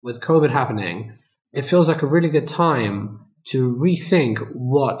with COVID happening, it feels like a really good time to rethink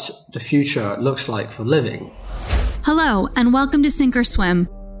what the future looks like for living. Hello, and welcome to Sink or Swim,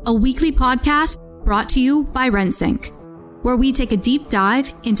 a weekly podcast brought to you by RentSync, where we take a deep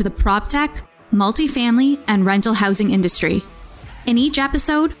dive into the PropTech, multifamily, and rental housing industry. In each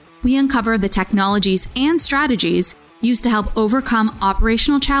episode, we uncover the technologies and strategies used to help overcome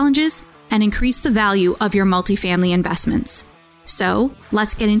operational challenges and increase the value of your multifamily investments. So,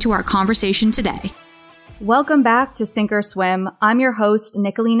 let's get into our conversation today. Welcome back to Sink or Swim. I'm your host,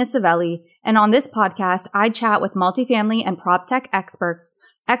 Nicolina Savelli, and on this podcast, I chat with multifamily and PropTech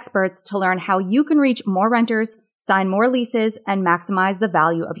experts to learn how you can reach more renters, sign more leases, and maximize the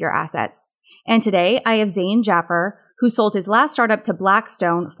value of your assets. And today, I have Zain Jaffer, who sold his last startup to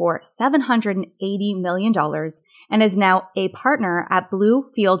Blackstone for $780 million and is now a partner at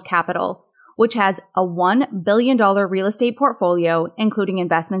Bluefield Capital, which has a $1 billion real estate portfolio, including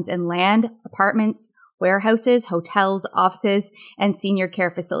investments in land, apartments, warehouses, hotels, offices, and senior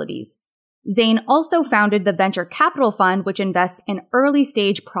care facilities. Zain also founded the Venture Capital Fund, which invests in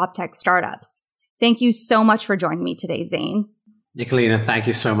early-stage PropTech startups. Thank you so much for joining me today, Zain. Nicolina, thank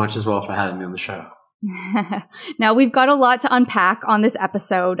you so much as well for having me on the show. Now, we've got a lot to unpack on this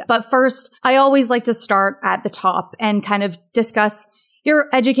episode, but first, I always like to start at the top and kind of discuss your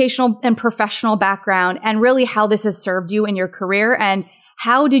educational and professional background and really how this has served you in your career, and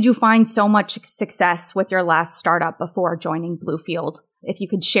how did you find so much success with your last startup before joining Bluefield? If you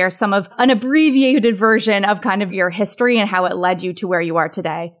could share some of an abbreviated version of kind of your history and how it led you to where you are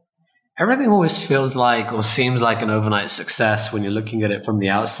today. Everything always feels like or seems like an overnight success when you're looking at it from the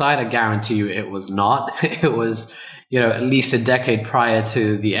outside. I guarantee you it was not. It was, at least a decade prior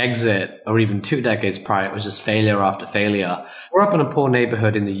to the exit, or even 2 decades prior, it was just failure after failure. I grew up in a poor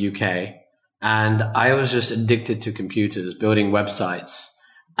neighborhood in the UK, and I was just addicted to computers, building websites.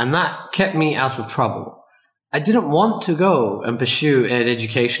 And that kept me out of trouble. I didn't want to go and pursue an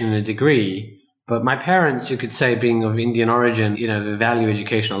education and a degree, but my parents, you could say, being of Indian origin, they value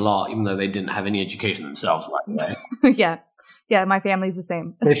education a lot, even though they didn't have any education themselves, by the way. Yeah, my family's the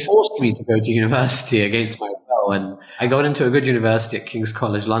same. They forced me to go to university against my will, and I got into a good university at King's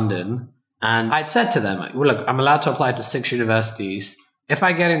College London. And I'd said to them, well, look, I'm allowed to apply to 6 universities. If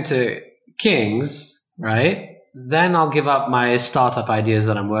I get into King's, right, then I'll give up my startup ideas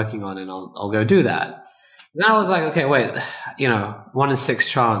that I'm working on and I'll go do that. Then I was like, okay, wait, 1 in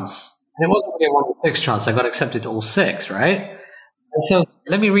 6 chance. And it wasn't really a 1 in 6 chance. I got accepted to all 6, right? And so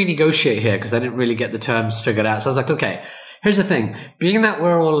let me renegotiate here because I didn't really get the terms figured out. So I was like, okay, here's the thing. Being that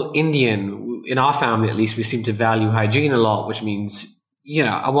we're all Indian, in our family at least, we seem to value hygiene a lot, which means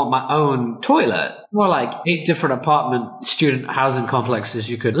I want my own toilet. More like 8 different apartment student housing complexes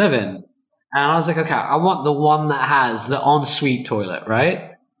you could live in. And I was like, okay, I want the one that has the ensuite toilet, right?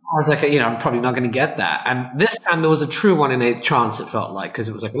 I was like, I'm probably not going to get that. And this time there was a true 1 in 8 chance, it felt like, because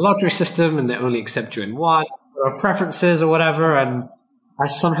it was like a lottery system and they only accept you in one. There are preferences or whatever. And I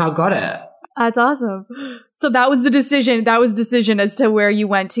somehow got it. That's awesome. So that was the decision. That was decision as to where you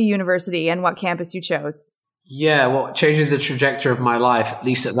went to university and what campus you chose. Yeah, well, it changes the trajectory of my life, at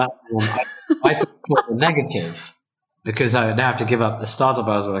least at that point. I thought it was negative because I would now have to give up the startup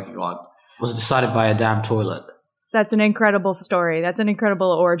I was working on. Was decided by a damn toilet. That's an incredible story. That's an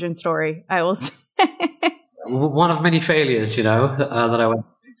incredible origin story, I will say. One of many failures, that I went.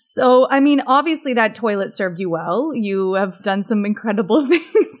 So, obviously that toilet served you well. You have done some incredible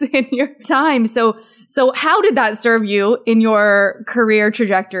things in your time. So how did that serve you in your career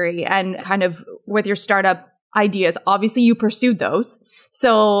trajectory and kind of with your startup ideas? Obviously, you pursued those.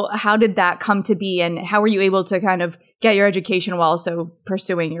 So how did that come to be, and how were you able to kind of get your education while also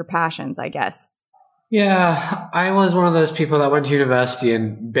pursuing your passions, I guess? Yeah, I was one of those people that went to university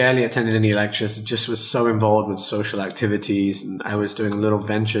and barely attended any lectures. It just was so involved with social activities, and I was doing little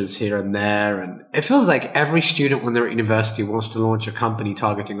ventures here and there. And it feels like every student when they're at university wants to launch a company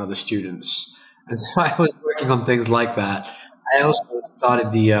targeting other students. And so I was working on things like that. I also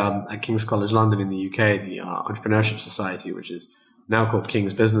started at King's College London in the UK, the Entrepreneurship Society, which is now called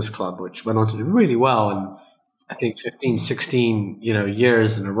King's Business Club, which went on to do really well. And I think 15, 16,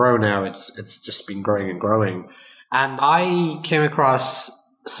 years in a row now, it's just been growing and growing. And I came across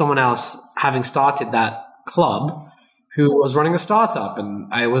someone else having started that club who was running a startup.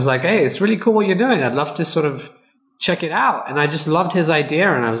 And I was like, hey, it's really cool what you're doing. I'd love to sort of check it out. And I just loved his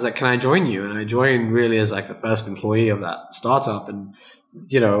idea. And I was like, can I join you? And I joined really as like the first employee of that startup. And,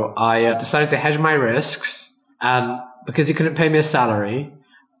 I decided to hedge my risks. And because he couldn't pay me a salary,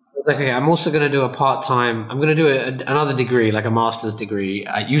 I was like, okay, I'm also going to do I'm going to do another degree, like a master's degree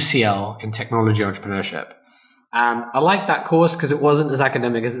at UCL in technology entrepreneurship. And I liked that course because it wasn't as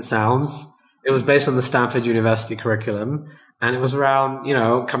academic as it sounds. It was based on the Stanford University curriculum. And it was around,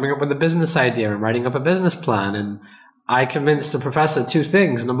 coming up with a business idea and writing up a business plan. And I convinced the professor two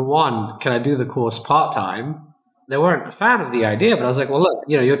things. Number one, can I do the course part-time? They weren't a fan of the idea, but I was like, well, look,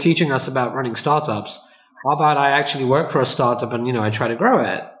 you're teaching us about running startups. How about I actually work for a startup and, I try to grow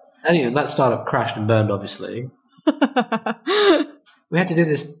it? And, that startup crashed and burned, obviously. We had to do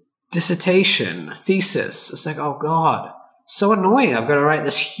this dissertation, thesis. It's like, oh, God, so annoying. I've got to write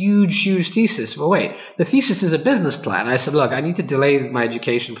this huge, huge thesis. Well, wait, the thesis is a business plan. I said, look, I need to delay my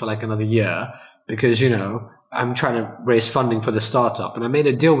education for like another year because, I'm trying to raise funding for the startup. And I made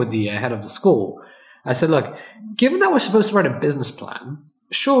a deal with the head of the school. I said, look, given that we're supposed to write a business plan,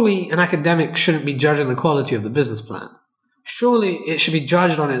 surely an academic shouldn't be judging the quality of the business plan. Surely it should be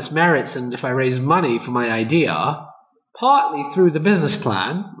judged on its merits. And if I raise money for my idea, partly through the business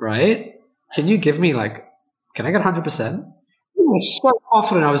plan, right? Can you give me can I get 100%? He was so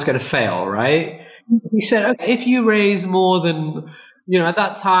confident I was going to fail, right? He said, okay, if you raise more than, at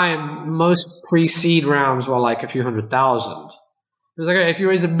that time, most pre-seed rounds were like a few $100,000. It was like, okay, if you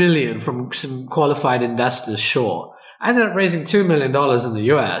raise $1 million from some qualified investors, sure. I ended up raising $2 million in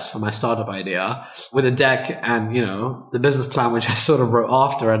the US for my startup idea with a deck and, the business plan, which I sort of wrote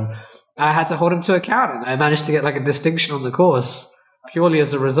after. And I had to hold him to account. And I managed to get a distinction on the course purely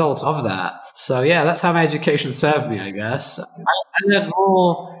as a result of that. So yeah, that's how my education served me, I guess. I learned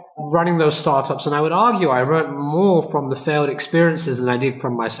more running those startups. And I would argue I learned more from the failed experiences than I did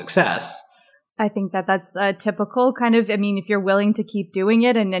from my success. I think that's a typical kind of, if you're willing to keep doing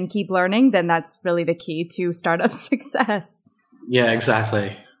it and keep learning, then that's really the key to startup success. Yeah,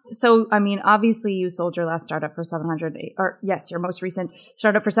 exactly. So, obviously you sold your last startup for your most recent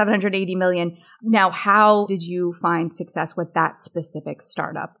startup for $780 million. Now, how did you find success with that specific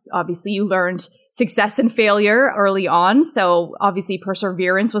startup? Obviously you learned success and failure early on. So obviously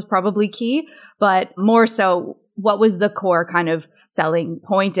perseverance was probably key, but more so, what was the core kind of selling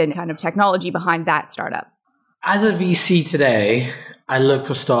point and kind of technology behind that startup? As a VC today, I look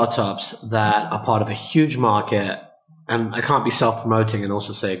for startups that are part of a huge market, and I can't be self-promoting and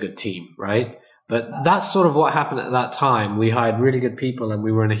also say a good team, right? But that's sort of what happened at that time. We hired really good people and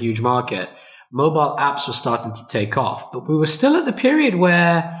we were in a huge market. Mobile apps were starting to take off, but we were still at the period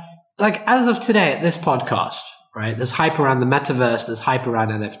where, as of today at this podcast, right? There's hype around the metaverse, there's hype around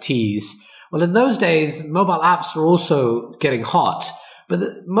NFTs. Well, in those days, mobile apps were also getting hot, but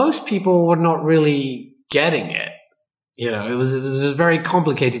most people were not really getting it. It was very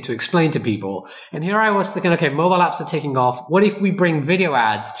complicated to explain to people. And here I was thinking, okay, mobile apps are taking off. What if we bring video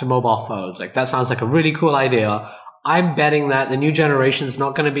ads to mobile phones? That sounds like a really cool idea. I'm betting that the new generation is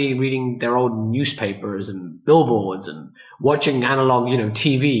not going to be reading their old newspapers and billboards and watching analog,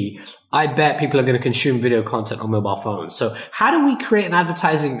 TV. I bet people are going to consume video content on mobile phones. So how do we create an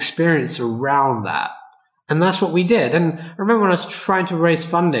advertising experience around that? And that's what we did. And I remember when I was trying to raise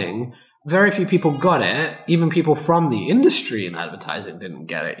funding, very few people got it. Even people from the industry in advertising didn't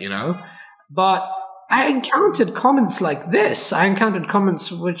get it, But I encountered comments like this. I encountered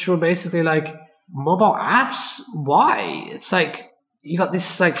comments which were basically mobile apps? Why? It's you got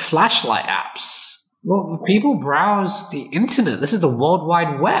this flashlight apps. Well, people browse the internet. This is the World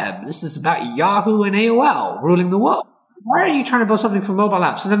Wide Web. This is about Yahoo and AOL ruling the world. Why are you trying to build something for mobile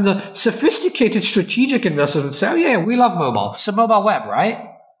apps? And then the sophisticated strategic investors would say, oh yeah, we love mobile. It's a mobile web, right?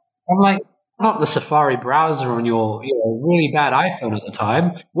 I'm not the Safari browser on your really bad iPhone at the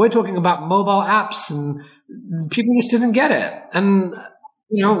time. We're talking about mobile apps, and people just didn't get it. And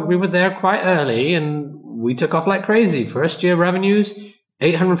we were there quite early and we took off like crazy. First year revenues,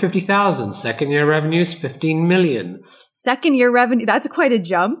 850,000. Second year revenues, 15 million. Second year revenue, that's quite a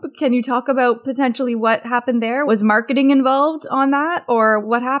jump. Can you talk about potentially what happened there? Was marketing involved on that or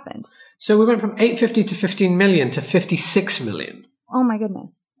what happened? So we went from 850 to 15 million to 56 million. Oh my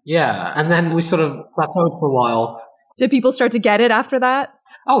goodness. Yeah. And then we sort of plateaued for a while. Did people start to get it after that?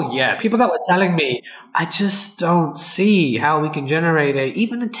 Oh, yeah. People that were telling me, I just don't see how we can generate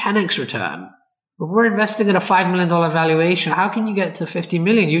even a 10x return. But we're investing at a $5 million valuation. How can you get to 50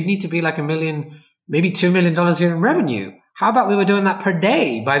 million? You'd need to be like $1 million, maybe $2 million a year in revenue. How about we were doing that per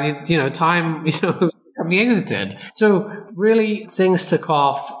day by the time the company exited? So really things took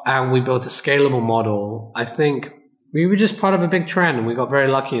off and we built a scalable model. I think we were just part of a big trend and we got very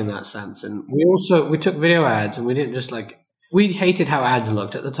lucky in that sense. And we took video ads and we didn't just we hated how ads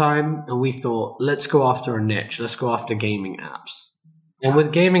looked at the time. And we thought, let's go after a niche. Let's go after gaming apps. And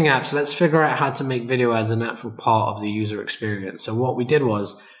with gaming apps, let's figure out how to make video ads a natural part of the user experience. So what we did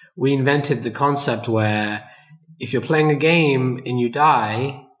was we invented the concept where if you're playing a game and you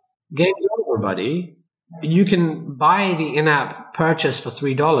die, game's over, buddy. You can buy the in-app purchase for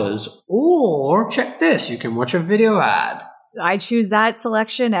 $3, or check this, you can watch a video ad. I choose that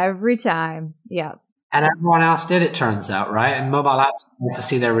selection every time. Yeah. And everyone else did, it turns out, right? And mobile apps need to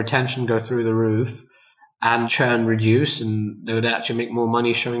see their retention go through the roof and churn reduce, and they would actually make more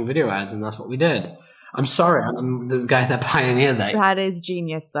money showing video ads, and that's what we did. I'm sorry, I'm the guy that pioneered that. That is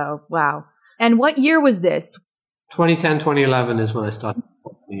genius, though. Wow. And what year was this? 2010, 2011 is when I started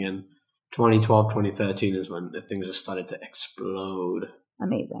working, and 2012, 2013 is when things just started to explode.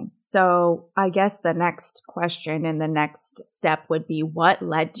 Amazing. So I guess the next question and the next step would be, what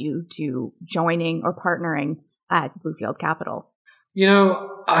led you to joining or partnering at Bluefield Capital? You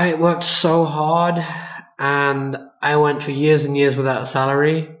know, I worked so hard and I went for years and years without a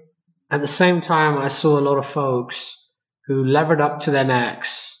salary. At the same time, I saw a lot of folks who levered up to their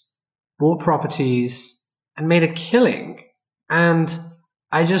necks, bought properties, and made a killing. And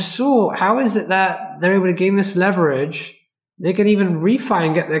I just saw, how is it that they're able to gain this leverage? They can even refi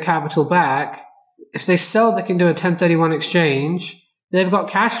and get their capital back. If they sell, they can do a 1031 exchange. They've got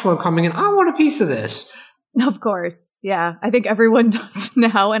cash flow coming in. I want a piece of this. Of course. Yeah. I think everyone does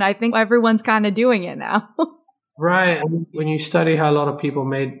now. And I think everyone's kind of doing it now. Right. And when you study how a lot of people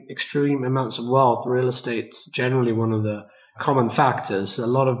made extreme amounts of wealth, real estate's generally one of the common factors. A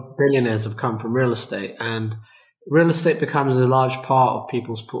lot of billionaires have come from real estate, and real estate becomes a large part of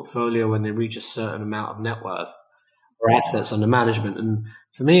people's portfolio when they reach a certain amount of net worth or assets under management. And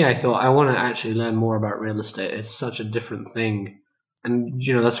for me, I thought I want to actually learn more about real estate. It's such a different thing. And,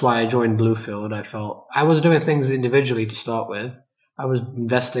 you know, that's why I joined Bluefield. I felt I was doing things individually to start with. I was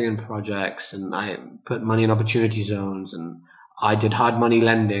investing in projects, and I put money in opportunity zones, and I did hard money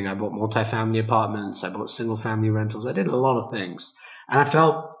lending. I bought multifamily apartments. I bought single family rentals. I did a lot of things. And I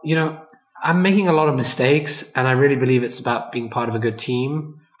felt, you know, I'm making a lot of mistakes, and I really believe it's about being part of a good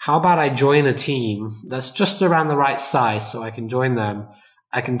team. How about I join a team that's just around the right size so I can join them?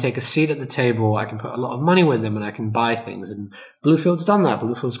 I can take a seat at the table. I can put a lot of money with them, and I can buy things. And Bluefield's done that.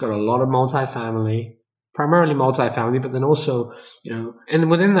 Bluefield's got a lot of multifamily, primarily multifamily, but then also, you know,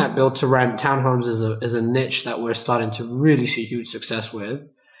 and within that, build to rent townhomes is a niche that we're starting to really see huge success with.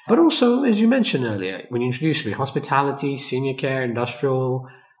 But also, as you mentioned earlier, when you introduced me, hospitality, senior care, industrial.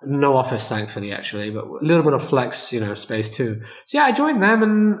 No office, thankfully, actually, but a little bit of flex, you know, space too. So yeah, I joined them,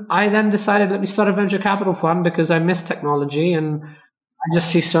 and I then decided, let me start a venture capital fund because I miss technology and I just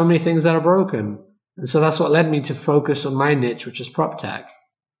see so many things that are broken. And so that's what led me to focus on my niche, which is prop tech.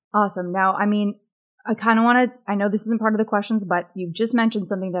 Awesome. Now, I mean, I kind of want to, I know this isn't part of the questions, but you've just mentioned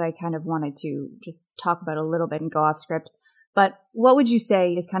something that I kind of wanted to just talk about a little bit and go off script. But what would you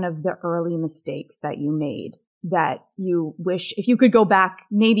say is kind of the early mistakes that you made that you wish, if you could go back,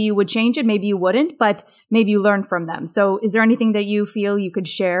 maybe you would change it, maybe you wouldn't, but maybe you learned from them? So is there anything that you feel you could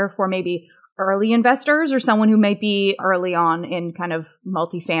share for maybe early investors or someone who might be early on in kind of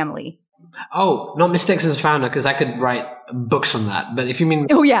multifamily? Oh, not mistakes as a founder, because I could write books on that. But if you mean...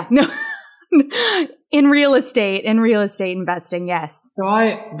 Oh, yeah. No. In real estate investing, yes.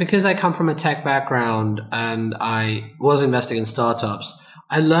 So because I come from a tech background and I was investing in startups,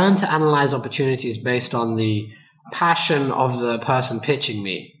 I learned to analyze opportunities based on the passion of the person pitching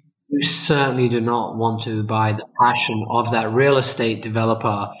me. You certainly do not want to buy the passion of that real estate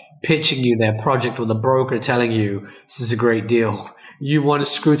developer pitching you their project, or the broker telling you this is a great deal. You want to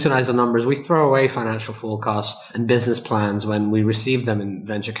scrutinize the numbers. We throw away financial forecasts and business plans when we receive them in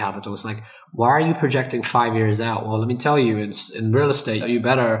venture capital. It's like, why are you projecting 5 years out? Well, let me tell you, in real estate, you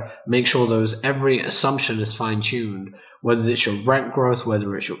better make sure every assumption is fine tuned, whether it's your rent growth,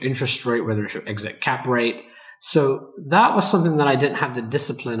 whether it's your interest rate, whether it's your exit cap rate. So that was something that I didn't have the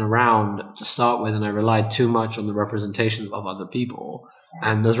discipline around to start with, and I relied too much on the representations of other people.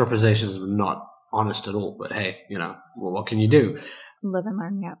 And those representations were not honest at all. But hey, well, what can you do? Live and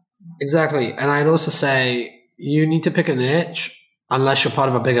learn, yeah. Exactly. And I'd also say you need to pick a niche unless you're part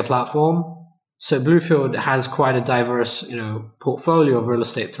of a bigger platform. So Bluefield has quite a diverse, portfolio of real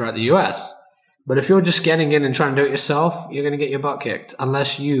estate throughout the US. But if you're just getting in and trying to do it yourself, you're going to get your butt kicked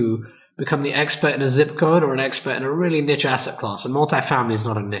unless you become the expert in a zip code or an expert in a really niche asset class. And multifamily is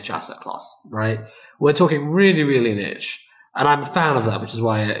not a niche asset class, right? We're talking really, really niche. And I'm a fan of that, which is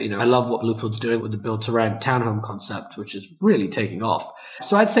why, I love what Bluefield's doing with the build-to-rent townhome concept, which is really taking off.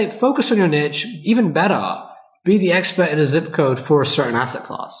 So I'd say focus on your niche. Even better, be the expert in a zip code for a certain asset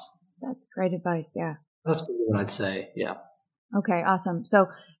class. That's great advice, yeah. That's what I'd say, yeah. Okay, awesome. So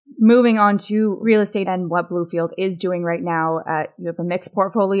moving on to real estate and what Bluefield is doing right now, you have a mixed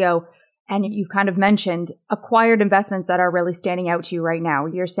portfolio. And you've kind of mentioned acquired investments that are really standing out to you right now.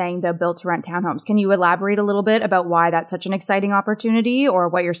 You're saying the built-to-rent townhomes. Can you elaborate a little bit about why that's such an exciting opportunity or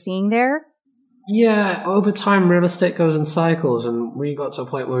what you're seeing there? Yeah, over time, real estate goes in cycles, and we got to a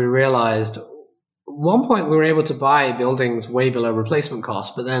point where we realized at one point we were able to buy buildings way below replacement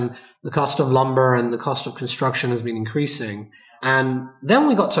cost, but then the cost of lumber and the cost of construction has been increasing. And then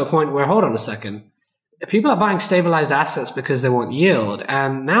we got to a point where, hold on a second, people are buying stabilized assets because they want yield.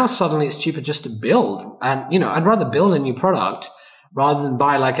 And now suddenly it's cheaper just to build. And, I'd rather build a new product rather than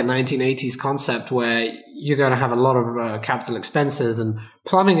buy like a 1980s concept where you're going to have a lot of capital expenses and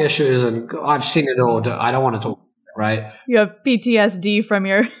plumbing issues. And I've seen it all. I don't want to talk about it, right? You have PTSD from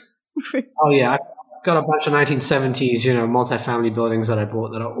your... Oh, yeah. I've got a bunch of 1970s, multifamily buildings that I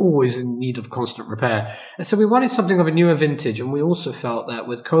bought that are always in need of constant repair. And so we wanted something of a newer vintage. And we also felt that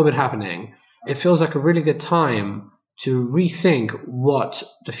with COVID happening, it feels like a really good time to rethink what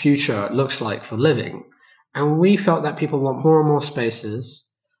the future looks like for living. And we felt that people want more and more spaces.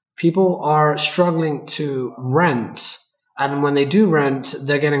 People are struggling to rent. And when they do rent,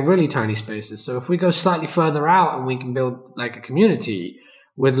 they're getting really tiny spaces. So if we go slightly further out and we can build like a community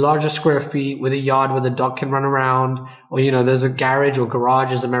with larger square feet, with a yard where the dog can run around, or, there's a garage or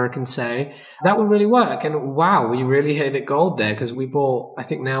garage, as Americans say, that would really work. And wow, we really hit it gold there because we bought, I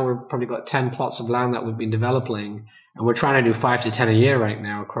think now we've probably got 10 plots of land that we've been developing. And we're trying to do 5 to 10 a year right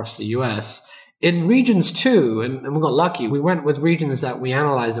now across the US. In regions too, and we got lucky, we went with regions that we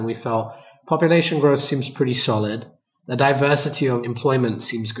analyzed and we felt population growth seems pretty solid. The diversity of employment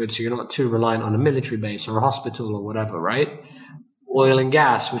seems good, so you're not too reliant on a military base or a hospital or whatever, right? Oil and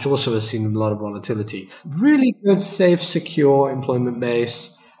gas, which also has seen a lot of volatility. Really good, safe, secure employment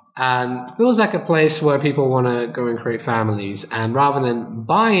base, and feels like a place where people want to go and create families. And rather than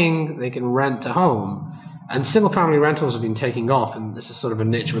buying, they can rent a home. And single family rentals have been taking off, and this is sort of a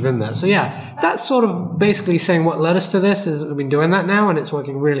niche within that. So yeah, that's sort of basically saying what led us to this is we've been doing that now, and it's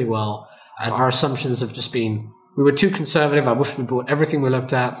working really well. And our assumptions have just been, we were too conservative. I wish we bought everything we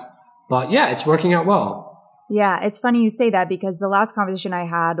looked at. But yeah, it's working out well. Yeah, it's funny you say that because the last conversation I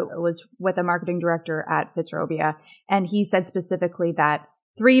had was with a marketing director at Fitzrovia, and he said specifically that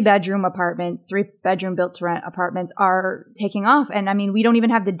 3-bedroom apartments, 3-bedroom built to rent apartments are taking off. And I mean, we don't even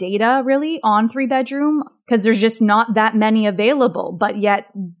have the data really on 3-bedroom because there's just not that many available, but yet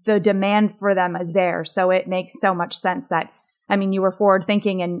the demand for them is there. So it makes so much sense that, I mean, you were forward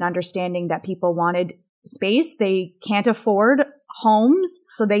thinking and understanding that people wanted space. They can't afford homes,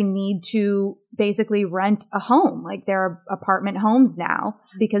 so they need to basically rent a home. Like there are apartment homes now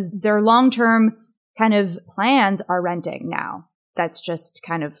because their long-term kind of plans are renting now. That's just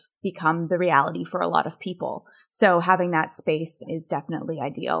kind of become the reality for a lot of people. So having that space is definitely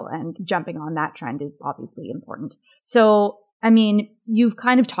ideal, and jumping on that trend is obviously important. So, I mean, you've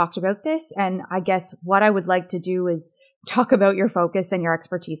kind of talked about this, and I guess what I would like to do is talk about your focus and your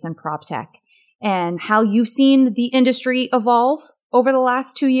expertise in prop tech and how you've seen the industry evolve over the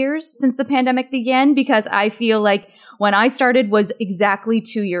last 2 years since the pandemic began, because I feel like when I started was exactly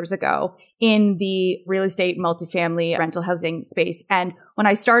 2 years ago in the real estate multifamily rental housing space. And when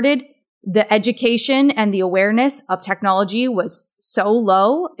I started, the education and the awareness of technology was so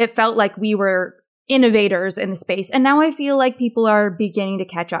low. It felt like we were innovators in the space. And now I feel like people are beginning to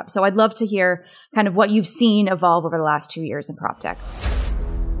catch up. So I'd love to hear kind of what you've seen evolve over the last 2 years in prop tech.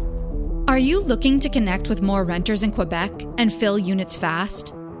 Are you looking to connect with more renters in Quebec and fill units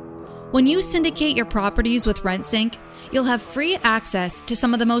fast? When you syndicate your properties with RentSync, you'll have free access to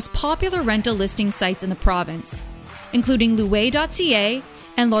some of the most popular rental listing sites in the province, including Louer.ca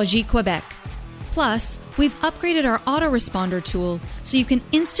and Logis Quebec. Plus, we've upgraded our autoresponder tool so you can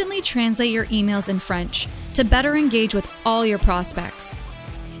instantly translate your emails in French to better engage with all your prospects.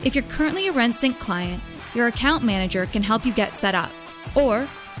 If you're currently a RentSync client, your account manager can help you get set up. Or,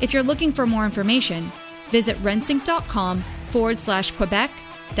 if you're looking for more information, visit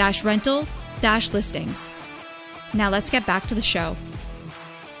rentsync.com/Quebec-rental-listings. Now let's get back to the show.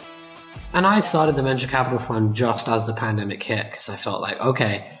 And I started the venture capital fund just as the pandemic hit because I felt like,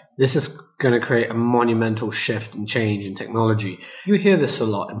 okay, this is going to create a monumental shift and change in technology. You hear this a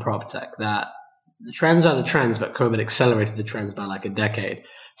lot in prop tech, that the trends are the trends, but COVID accelerated the trends by like a decade.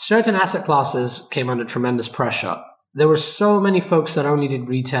 Certain asset classes came under tremendous pressure. There were so many folks that only did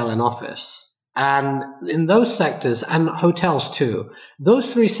retail and office. And in those sectors, and hotels too,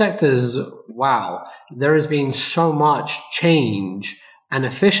 those three sectors, wow, there has been so much change and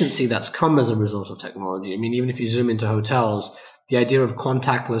efficiency that's come as a result of technology. I mean, even if you zoom into hotels, the idea of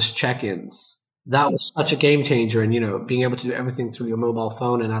contactless check-ins, that was such a game changer. And, being able to do everything through your mobile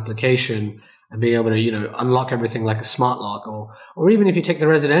phone and application and being able to, unlock everything like a smart lock, or even if you take the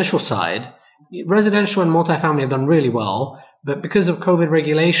residential side, Residential and multifamily have done really well, but because of COVID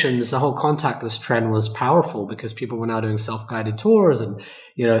regulations, the whole contactless trend was powerful because people were now doing self-guided tours and,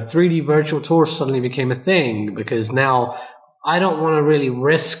 3D virtual tours suddenly became a thing because now I don't want to really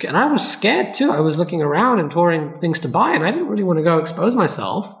risk, and I was scared too. I was looking around and touring things to buy and I didn't really want to go expose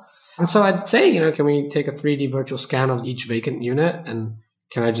myself. And so I'd say, can we take a 3D virtual scan of each vacant unit and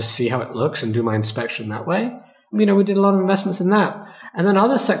can I just see how it looks and do my inspection that way? We did a lot of investments in that. And then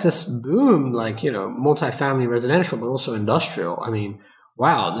other sectors boomed, like, multifamily residential, but also industrial.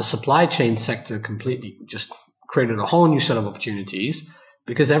 Wow, the supply chain sector completely just created a whole new set of opportunities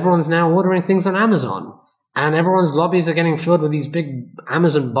because everyone's now ordering things on Amazon and everyone's lobbies are getting filled with these big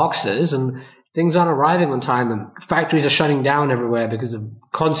Amazon boxes and things aren't arriving on time and factories are shutting down everywhere because of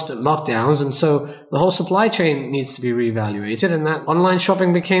constant lockdowns. And so the whole supply chain needs to be reevaluated. And that online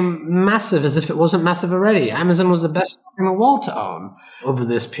shopping became massive as if it wasn't massive already. Amazon was the best in the world to own over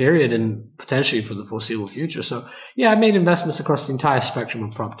this period and potentially for the foreseeable future. So yeah, I made investments across the entire spectrum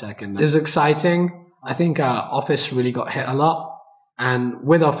of prop tech and it was exciting. I think office really got hit a lot. And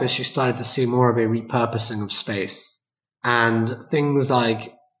with office, you started to see more of a repurposing of space and things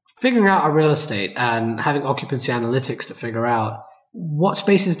like figuring out our real estate and having occupancy analytics to figure out what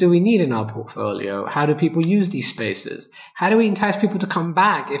spaces do we need in our portfolio? How do people use these spaces? How do we entice people to come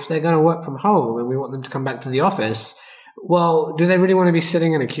back if they're going to work from home and we want them to come back to the office? Well, do they really want to be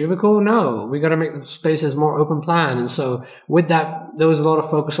sitting in a cubicle? No, we got to make the spaces more open plan. And so with that, there was a lot of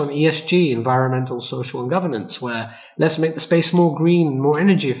focus on ESG, environmental, social, and governance, where let's make the space more green, more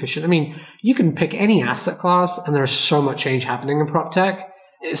energy efficient. You can pick any asset class and there's so much change happening in prop tech.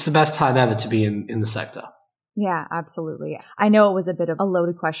 It's the best time ever to be in the sector. Yeah, absolutely. I know it was a bit of a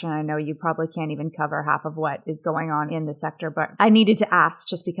loaded question. I know you probably can't even cover half of what is going on in the sector, but I needed to ask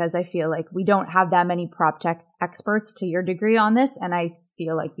just because I feel like we don't have that many prop tech experts to your degree on this, and I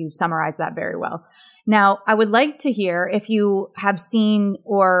feel like you summarized that very well. Now, I would like to hear if you have seen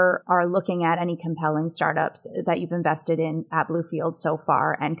or are looking at any compelling startups that you've invested in at Bluefield so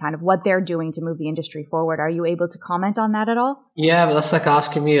far and kind of what they're doing to move the industry forward. Are you able to comment on that at all? Yeah, but that's like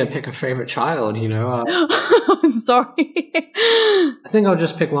asking me to pick a favorite child, I'm sorry. I think I'll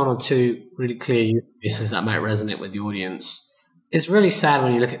just pick one or two really clear use cases that might resonate with the audience. It's really sad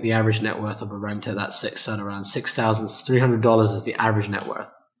when you look at the average net worth of a renter that's at around $6,300 is the average net worth.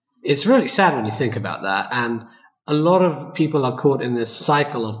 It's really sad when you think about that. And a lot of people are caught in this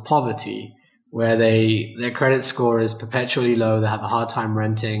cycle of poverty where their credit score is perpetually low. They have a hard time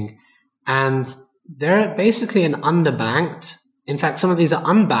renting and they're basically an underbanked. In fact, some of these are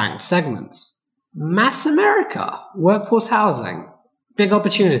unbanked segments. Mass America, workforce housing, big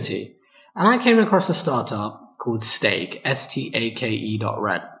opportunity. And I came across a startup called Stake,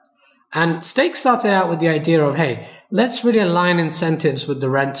 STAKE.rent. And Stake started out with the idea of, hey, let's really align incentives with the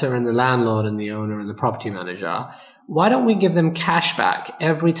renter and the landlord and the owner and the property manager. Why don't we give them cash back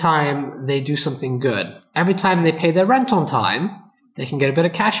every time they do something good? Every time they pay their rent on time, they can get a bit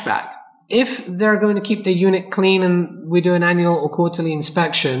of cash back. If they're going to keep their unit clean and we do an annual or quarterly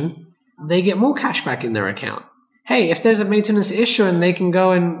inspection, they get more cash back in their account. Hey, if there's a maintenance issue and they can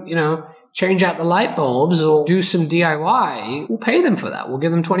go and, change out the light bulbs or do some DIY, we'll pay them for that. We'll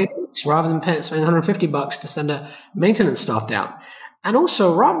give them $20 rather than spending $150 to send a maintenance staff down. And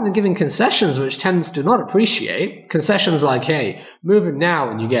also, rather than giving concessions, which tenants do not appreciate, concessions like, hey, move in now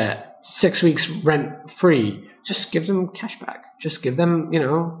and you get 6 weeks rent free, just give them cash back. Just give them,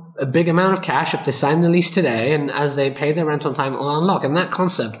 a big amount of cash if they sign the lease today, and as they pay their rent on time, it'll unlock. And that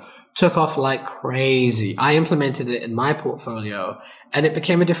concept took off like crazy. I implemented it in my portfolio and it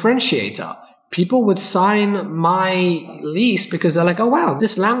became a differentiator. People would sign my lease because they're like, oh, wow,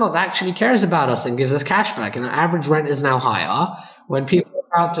 this landlord actually cares about us and gives us cash back. And the average rent is now higher. When people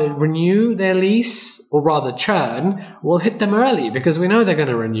are about to renew their lease, or rather churn, we'll hit them early because we know they're going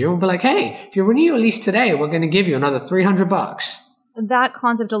to renew. We'll be like, hey, if you renew your lease today, we're going to give you another $300. That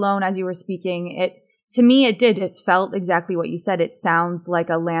concept alone, as you were speaking, it felt exactly what you said. It sounds like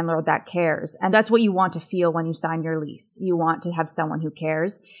a landlord that cares. And that's what you want to feel when you sign your lease. You want to have someone who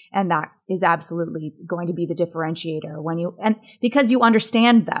cares. And that is absolutely going to be the differentiator and because you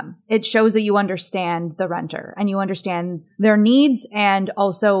understand them. It shows that you understand the renter and you understand their needs and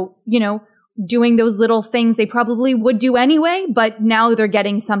also, doing those little things they probably would do anyway, but now they're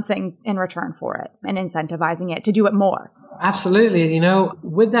getting something in return for it and incentivizing it to do it more. Absolutely.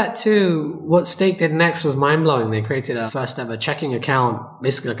 With that too, what Stake did next was mind-blowing. They created a first ever checking account,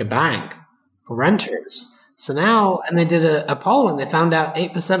 basically like a bank for renters. So now, and they did a poll and they found out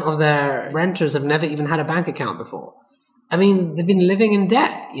 8% of their renters have never even had a bank account before. They've been living in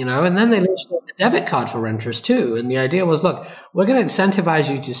debt, and then they launched a debit card for renters too. And the idea was, look, we're going to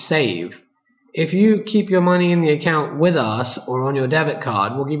incentivize you to save. If you keep your money in the account with us or on your debit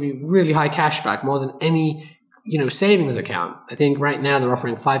card, we'll give you really high cash back, more than any, savings account. I think right now they're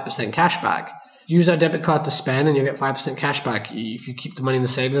offering 5% cash back. Use our debit card to spend and you'll get 5% cash back. If you keep the money in the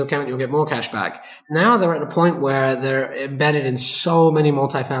savings account, you'll get more cash back. Now they're at a point where they're embedded in so many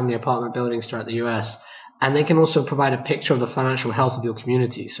multifamily apartment buildings throughout the US, and they can also provide a picture of the financial health of your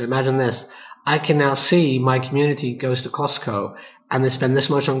community. So imagine this. I can now see my community goes to Costco and they spend this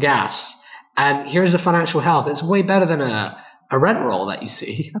much on gas. And here's the financial health. It's way better than a rent roll that you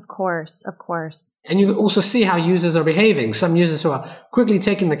see. Of course. And you also see how users are behaving. Some users who are quickly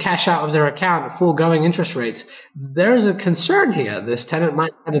taking the cash out of their account at foregoing interest rates. There's a concern here. This tenant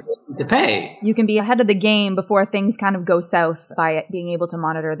might have to pay. You can be ahead of the game before things kind of go south by being able to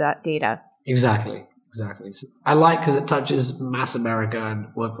monitor that data. Exactly. So I like because it touches mass America and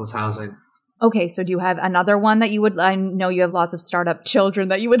workforce housing. Okay, so do you have another one that you would, I know you have lots of startup children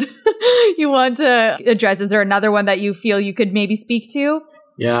that you would, you want to address. Is there another one that you feel you could maybe speak to?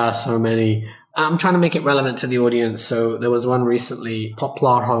 Yeah, so many. I'm trying to make it relevant to the audience. So there was one recently,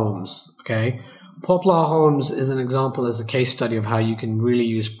 Poplar Homes, okay? Poplar Homes is an example as a case study of how you can really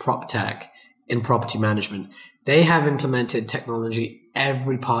use prop tech in property management. They have implemented technology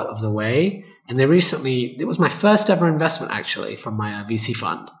every part of the way. And it was my first ever investment actually from my VC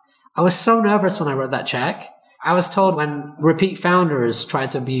fund. I was so nervous when I wrote that check. I was told when repeat founders try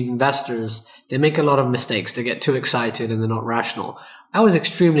to be investors, they make a lot of mistakes. They get too excited and they're not rational. I was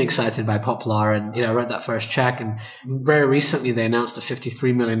extremely excited by Poplar and, I wrote that first check. And very recently they announced a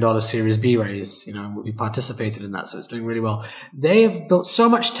 $53 million Series B raise. We participated in that. So it's doing really well. They have built so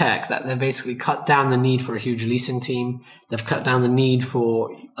much tech that they've basically cut down the need for a huge leasing team. They've cut down the need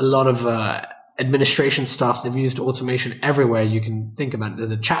for a lot of, administration stuff. They've used automation everywhere you can think about it.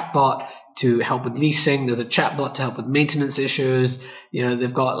 There's a chatbot to help with leasing. There's a chatbot to help with maintenance issues.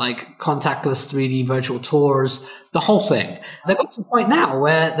 They've got like contactless 3D virtual tours, the whole thing. They've got to the point now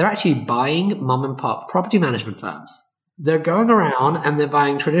where they're actually buying mom and pop property management firms. They're going around and they're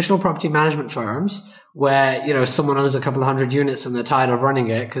buying traditional property management firms where, someone owns a couple of hundred units and they're tired of running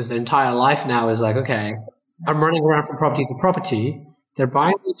it because their entire life now is like, okay, I'm running around from property to property. They're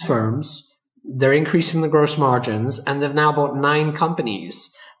buying these firms. They're increasing the gross margins and they've now bought 9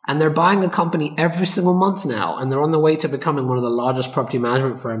 companies and they're buying a company every single month now. And they're on the way to becoming one of the largest property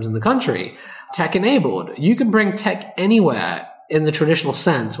management firms in the country. Tech enabled. You can bring tech anywhere in the traditional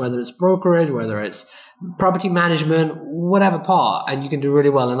sense, whether it's brokerage, whether it's property management, whatever part, and you can do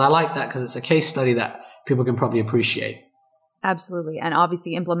really well. And I like that because it's a case study that people can probably appreciate. Absolutely. And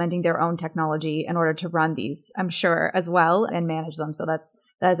obviously implementing their own technology in order to run these, I'm sure, as well and manage them. So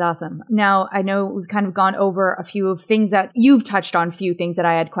that's awesome. Now, I know we've kind of gone over a few of things that you've touched on, few things that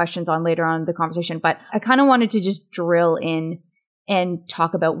I had questions on later on in the conversation, but I kind of wanted to just drill in and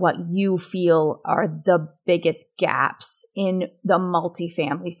talk about what you feel are the biggest gaps in the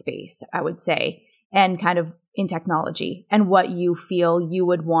multifamily space, I would say, and kind of in technology, and what you feel you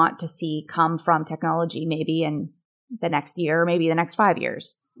would want to see come from technology maybe in the next year, maybe the next 5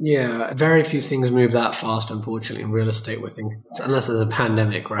 years. Yeah, very few things move that fast, unfortunately, in real estate, unless there's a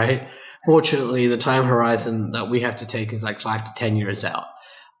pandemic, right? Fortunately, the time horizon that we have to take is like 5 to 10 years out.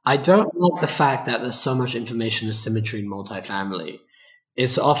 I don't like the fact that there's so much information asymmetry in multifamily.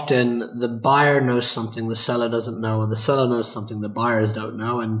 It's often the buyer knows something the seller doesn't know, or the seller knows something the buyers don't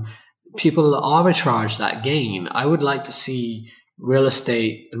know, and people arbitrage that gain. I would like to see real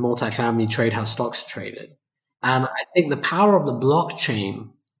estate and multifamily trade how stocks are traded. And I think the power of the blockchain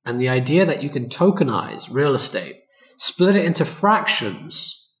and the idea that you can tokenize real estate, split it into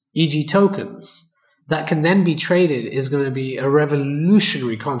fractions, e.g. tokens, that can then be traded is going to be a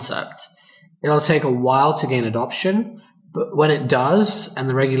revolutionary concept. It'll take a while to gain adoption, but when it does and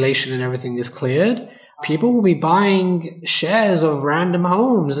the regulation and everything is cleared, people will be buying shares of random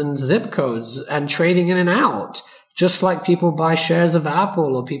homes and zip codes and trading in and out, just like people buy shares of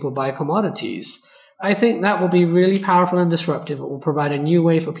Apple or people buy commodities. I think that will be really powerful and disruptive. It will provide a new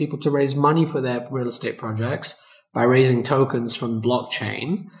way for people to raise money for their real estate projects by raising tokens from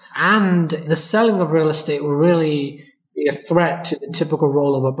blockchain. And the selling of real estate will really be a threat to the typical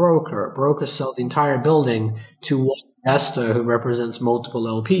role of a broker. Brokers sell the entire building to one investor who represents multiple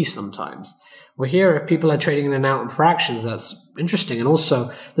LPs sometimes. Well, here, if people are trading in and out in fractions, that's interesting. And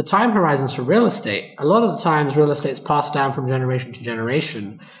also the time horizons for real estate. A lot of the times real estate's passed down from generation to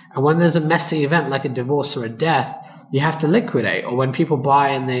generation. And when there's a messy event like a divorce or a death, you have to liquidate. Or when people buy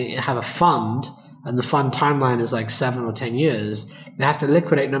and they have a fund and the fund timeline is like 7 or 10 years, they have to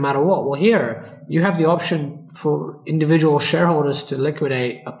liquidate no matter what. Well, here you have the option for individual shareholders to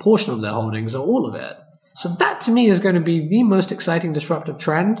liquidate a portion of their holdings or all of it. So that to me is going to be the most exciting disruptive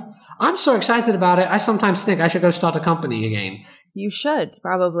trend. I'm so excited about it. I sometimes think I should go start a company again. You should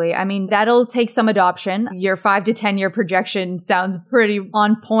probably. I mean, that'll take some adoption. Your 5 to 10 year projection sounds pretty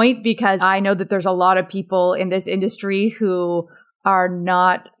on point, because I know that there's a lot of people in this industry who are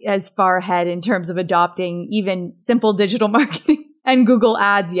not as far ahead in terms of adopting even simple digital marketing and Google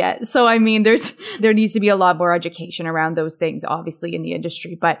ads yet. So, I mean, there needs to be a lot more education around those things, obviously, in the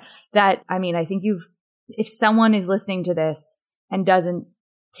industry. But I think if someone is listening to this and doesn't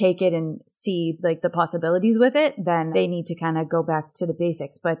take it and see like the possibilities with it, then they need to kind of go back to the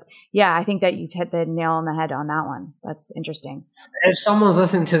basics. But yeah, I think that you've hit the nail on the head on that one. That's interesting. If someone's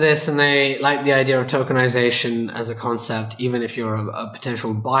listening to this and they like the idea of tokenization as a concept, even if you're a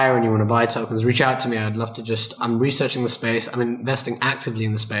potential buyer and you want to buy tokens, reach out to me. I'd love to I'm researching the space. I'm investing actively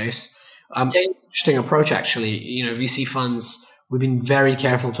in the space. I'm taking an interesting approach, actually. VC funds, we've been very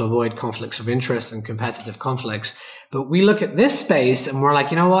careful to avoid conflicts of interest and competitive conflicts. But we look at this space and we're like,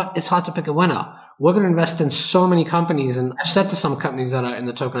 you know what? It's hard to pick a winner. We're going to invest in so many companies. And I've said to some companies that are in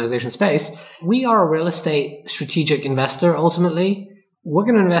the tokenization space, we are a real estate strategic investor. Ultimately, we're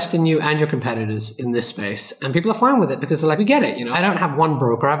going to invest in you and your competitors in this space. And people are fine with it because they're like, we get it. I don't have one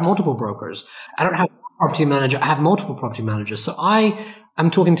broker. I have multiple brokers. I don't have one property manager. I have multiple property managers. So I'm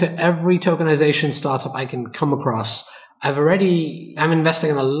talking to every tokenization startup I can come across. I'm investing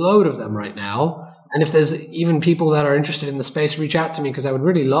in a load of them right now. And if there's even people that are interested in the space, reach out to me, because I would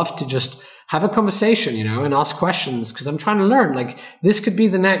really love to just have a conversation, and ask questions, because I'm trying to learn. Like, this could be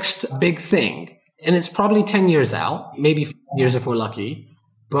the next big thing. And it's probably 10 years out, maybe 5 years if we're lucky,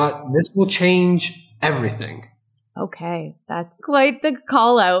 but this will change everything. Okay, that's quite the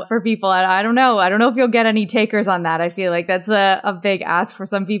call out for people. I don't know. I don't know if you'll get any takers on that. I feel like that's a big ask for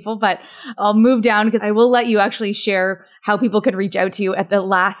some people, but I'll move down because I will let you actually share how people can reach out to you at the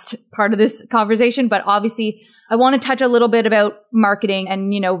last part of this conversation. But obviously, I want to touch a little bit about marketing, and,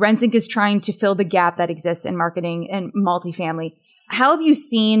 RentSync is trying to fill the gap that exists in marketing and multifamily. How have you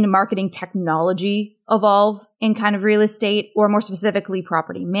seen marketing technology evolve in kind of real estate, or more specifically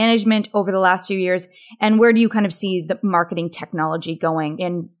property management, over the last few years? And where do you kind of see the marketing technology going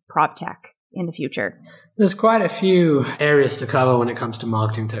in prop tech in the future? There's quite a few areas to cover when it comes to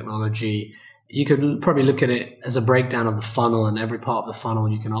marketing technology. You could probably look at it as a breakdown of the funnel, and every part of the funnel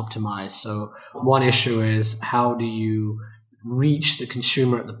you can optimize. So one issue is, how do you reach the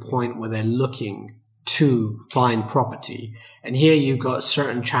consumer at the point where they're looking to find property? And here you've got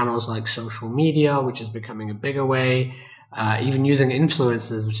certain channels like social media, which is becoming a bigger way, even using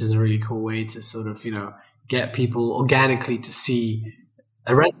influencers, which is a really cool way to sort of, get people organically to see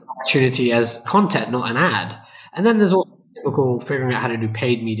a rental opportunity as content, not an ad. And then there's also typical figuring out how to do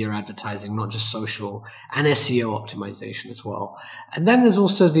paid media advertising, not just social, and SEO optimization as well. And then there's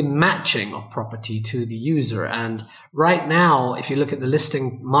also the matching of property to the user. And right now, if you look at the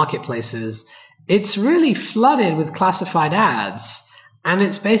listing marketplaces, it's really flooded with classified ads. And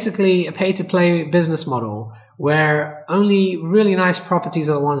it's basically a pay-to-play business model where only really nice properties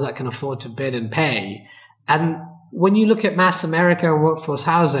are the ones that can afford to bid and pay. And when you look at mass America and workforce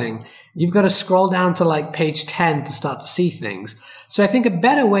housing, you've got to scroll down to like page 10 to start to see things. So I think a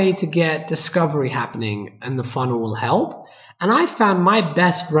better way to get discovery happening in the funnel will help. And I found my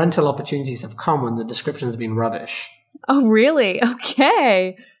best rental opportunities have come when the description's been rubbish. Oh, really?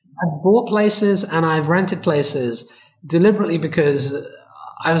 Okay. I've bought places and I've rented places deliberately because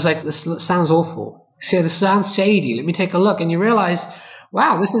I was like, this sounds awful. See, this sounds shady. Let me take a look. And you realize,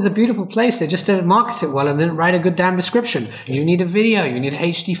 wow, this is a beautiful place. They just didn't market it well and didn't write a good damn description. You need a video. You need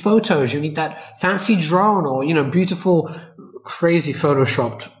HD photos. You need that fancy drone or, beautiful, crazy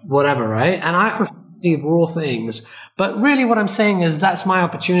photoshopped whatever, right? And I prefer to see raw things. But really what I'm saying is that's my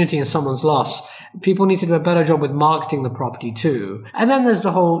opportunity and someone's loss. People need to do a better job with marketing the property too. And then there's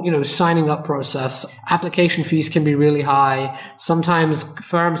the whole, signing up process. Application fees can be really high. Sometimes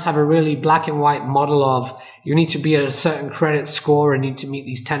firms have a really black and white model of you need to be at a certain credit score and need to meet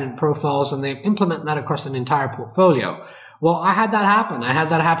these tenant profiles, and they implement that across an entire portfolio. Well, I had that happen. I had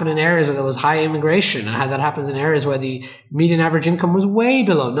that happen in areas where there was high immigration. I had that happen in areas where the median average income was way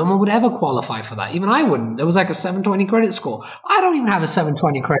below. No one would ever qualify for that. Even I wouldn't. There was like a 720 credit score. I don't even have a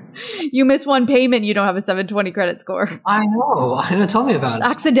 720 credit. You miss one payment, you don't have a 720 credit score. I know. Tell me about it.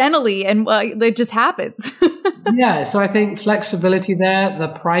 Accidentally, and it just happens. Yeah, so I think flexibility there, the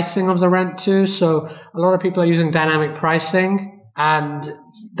pricing of the rent too. So a lot of people are using dynamic pricing, and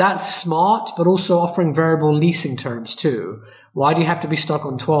that's smart, but also offering variable leasing terms too. Why do you have to be stuck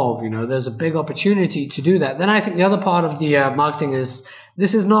on 12? There's a big opportunity to do that. Then I think the other part of the marketing is,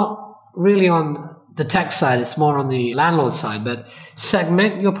 this is not really on the tech side, it's more on the landlord side, but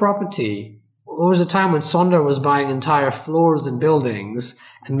segment your property. was a time when Sonder was buying entire floors in buildings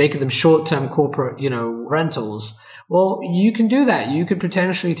and making them short-term corporate, rentals. Well, you can do that. You could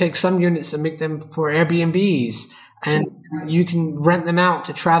potentially take some units and make them for Airbnbs, and you can rent them out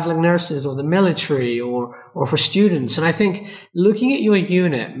to traveling nurses or the military or for students. And I think looking at your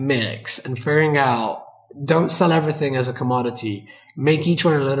unit mix and figuring out, don't sell everything as a commodity, make each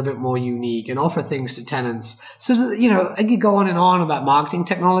one a little bit more unique and offer things to tenants. So, I could go on and on about marketing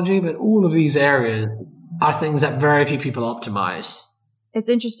technology, but all of these areas are things that very few people optimize. It's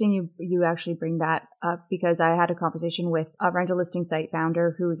interesting you actually bring that up, because I had a conversation with a rental listing site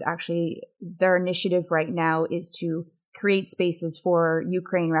founder who's actually, their initiative right now is to create spaces for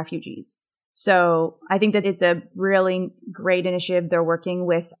Ukraine refugees. So I think that it's a really great initiative. They're working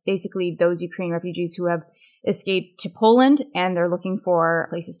with basically those Ukraine refugees who have escaped to Poland, and they're looking for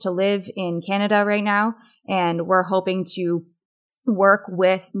places to live in Canada right now. And we're hoping to work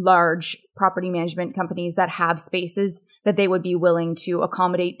with large property management companies that have spaces that they would be willing to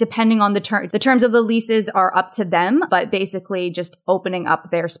accommodate, depending on the terms of the leases are up to them, but basically just opening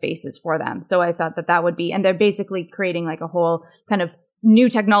up their spaces for them. So I thought that would be, and they're basically creating like a whole kind of new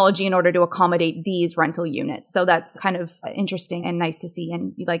technology in order to accommodate these rental units. So that's kind of interesting and nice to see.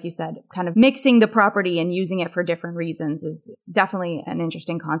 And like you said, kind of mixing the property and using it for different reasons is definitely an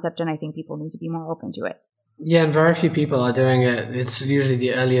interesting concept. And I think people need to be more open to it. Yeah, and very few people are doing it. It's usually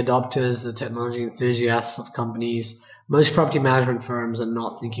the early adopters, the technology enthusiasts of companies. Most property management firms are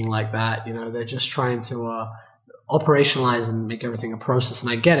not thinking like that. They're just trying to operationalize and make everything a process.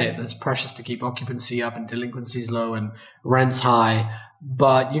 And I get it. It's precious to keep occupancy up and delinquencies low and rents high.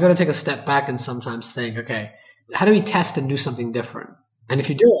 But you got to take a step back and sometimes think, okay, how do we test and do something different? And if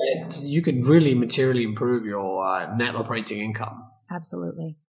you do it, you could really materially improve your net operating income.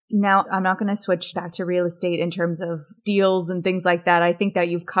 Absolutely. Now, I'm not going to switch back to real estate in terms of deals and things like that. I think that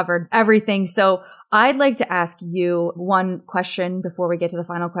you've covered everything. So I'd like to ask you one question before we get to the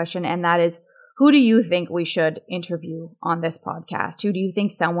final question. And that is, who do you think we should interview on this podcast? Who do you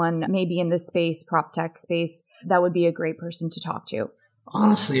think someone maybe in this space, prop tech space, that would be a great person to talk to?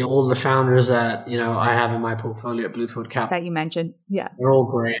 Honestly, all the founders that, I have in my portfolio at Bluefield Capital that you mentioned. Yeah. They're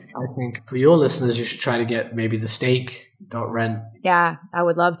all great. I think for your listeners, you should try to get maybe the Stake.rent. Yeah, I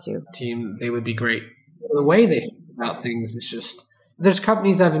would love to. Team, they would be great. The way they think about things is just, there's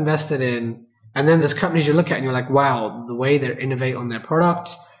companies I've invested in, and then there's companies you look at and you're like, wow, the way they innovate on their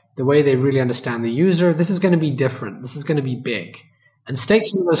product, the way they really understand the user, this is going to be different. This is going to be big. And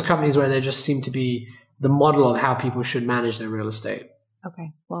Stake's one of those companies where they just seem to be the model of how people should manage their real estate.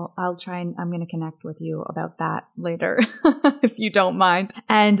 Okay. Well, I'm going to connect with you about that later, if you don't mind.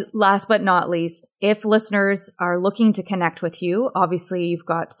 And last but not least, if listeners are looking to connect with you, obviously you've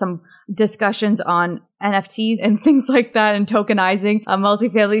got some discussions on NFTs and things like that and tokenizing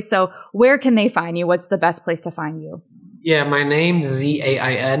multifamily. So where can they find you? What's the best place to find you? Yeah, my name,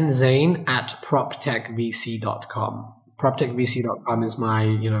 Zain, Zain at proptechvc.com. Proptechvc.com is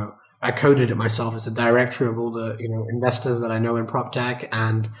my, I coded it myself. It's a directory of all the, investors that I know in PropTech,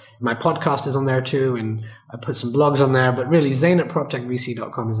 and my podcast is on there too. And I put some blogs on there, but really Zain at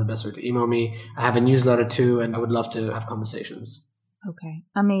proptechvc.com is the best way to email me. I have a newsletter too, and I would love to have conversations. Okay.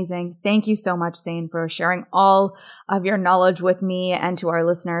 Amazing. Thank you so much, Zain, for sharing all of your knowledge with me and to our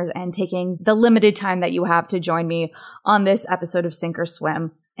listeners, and taking the limited time that you have to join me on this episode of Sink or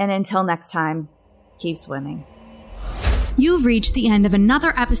Swim. And until next time, keep swimming. You've reached the end of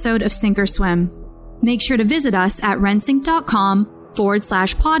another episode of Sink or Swim. Make sure to visit us at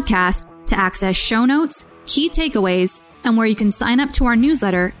rensync.com/podcast to access show notes, key takeaways, and where you can sign up to our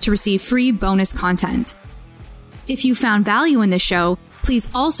newsletter to receive free bonus content. If you found value in this show, please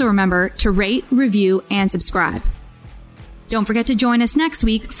also remember to rate, review, and subscribe. Don't forget to join us next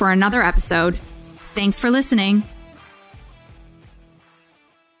week for another episode. Thanks for listening.